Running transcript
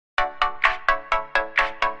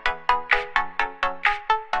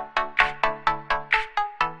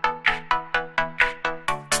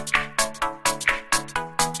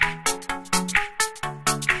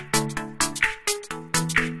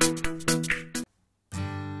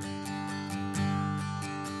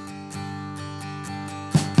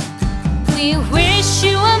We wish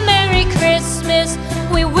you a Merry Christmas.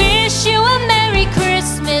 We wish you a Merry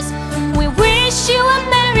Christmas. We wish you a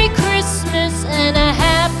Merry Christmas and a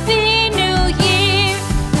Happy New Year.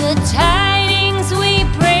 The tidings we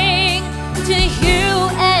bring to you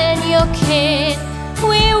and your kin.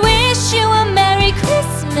 We wish you a Merry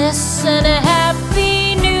Christmas and a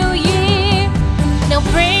Happy New Year. Now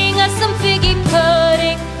bring us some figgy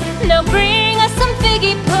pudding. Now bring us some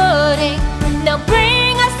figgy pudding. Now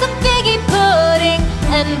bring us some figgy pudding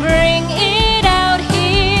and bring it out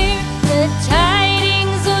here. The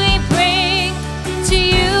tidings we bring to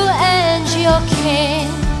you and your kin.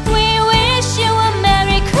 We wish you a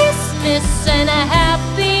Merry Christmas and a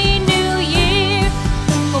Happy New Year.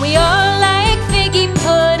 For we all like figgy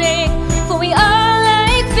pudding. For we all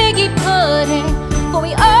like figgy pudding. For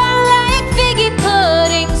we all like figgy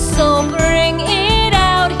pudding. So bring it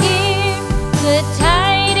out here. The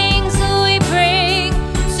tidings we bring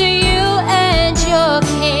to you and your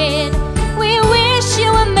kin. We wish you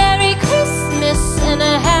a Merry Christmas and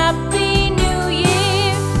a Happy New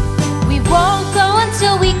Year. We won't go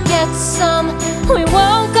until we get some.